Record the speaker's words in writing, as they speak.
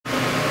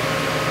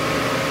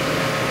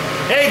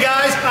Hey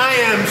guys, I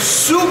am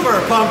super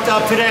pumped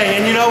up today,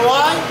 and you know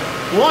why?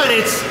 One,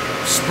 it's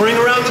spring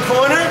around the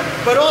corner,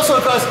 but also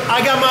because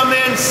I got my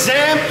man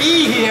Sam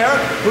E here,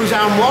 who's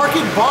our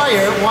market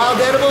buyer. Wild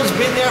Edibles,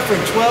 been there for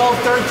 12,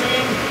 13,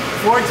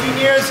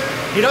 14 years.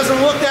 He doesn't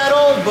look that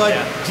old, but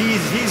geez,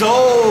 he's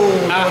old,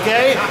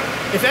 okay?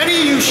 If any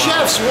of you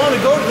chefs want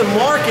to go to the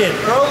market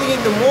early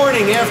in the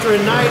morning after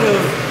a night of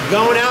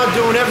going out,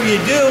 doing whatever you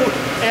do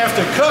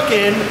after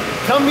cooking,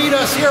 come meet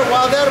us here at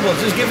Wild Edibles.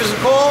 Just give us a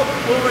call.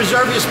 We'll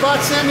reserve your spot.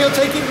 Sammy will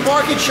take you to the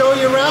market, show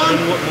you around.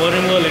 More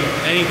than willing.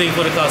 Anything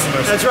for the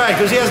customers. That's right,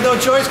 because he has no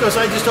choice, because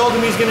I just told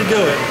him he's going to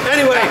do it.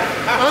 Anyway,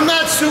 I'm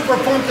not super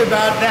pumped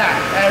about that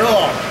at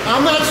all.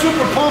 I'm not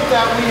super pumped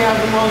that we have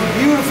the most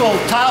beautiful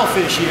tile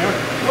fish here.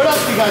 What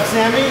else we got,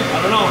 Sammy? I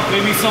don't know.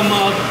 Maybe some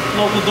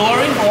local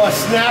dory? Or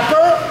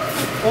snapper.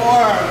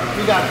 Or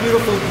we got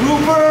beautiful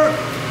grouper.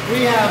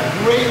 We have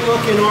great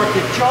looking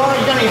Arctic char.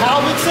 You got any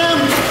halibut, Sam?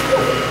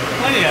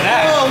 Plenty of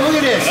that. Oh, look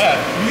at this.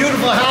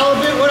 Beautiful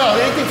halibut. What else?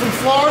 Anything from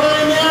Florida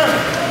in there?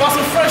 Got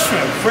some fresh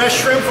shrimp. Fresh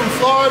shrimp from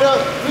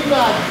Florida. We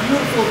got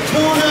beautiful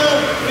tuna.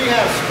 We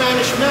have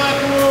Spanish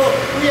mackerel.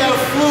 We have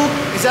fluke.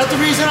 Is that the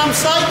reason I'm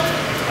psyched?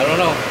 I don't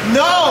know.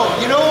 No.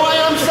 You know why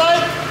I'm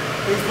psyched?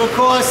 It's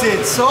because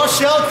it's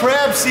soft-shell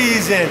crab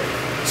season.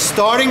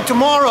 Starting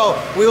tomorrow,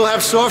 we will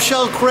have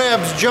soft-shell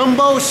crabs,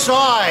 jumbo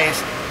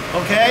size.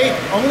 Okay?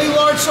 Only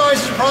large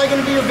sizes are probably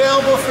going to be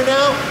available for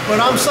now,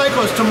 but I'm psyched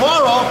because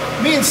tomorrow,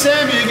 me and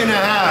Sammy are going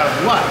to have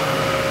what?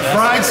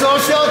 Fried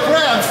soft-shell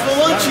crabs for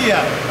lunch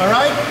here.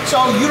 Alright?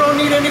 So you don't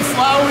need any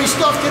floury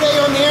stuff today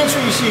on the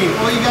answering machine.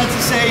 All you got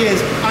to say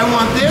is, I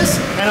want this,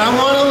 and I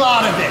want a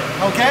lot of it.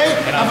 Okay?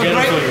 And I'll get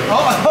it for you.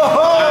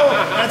 Oh,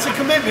 that's a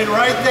commitment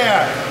right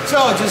there.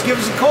 So just give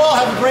us a call,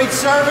 have a great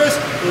service.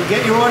 We'll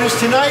get your orders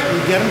tonight,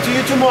 we'll get them to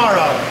you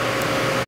tomorrow.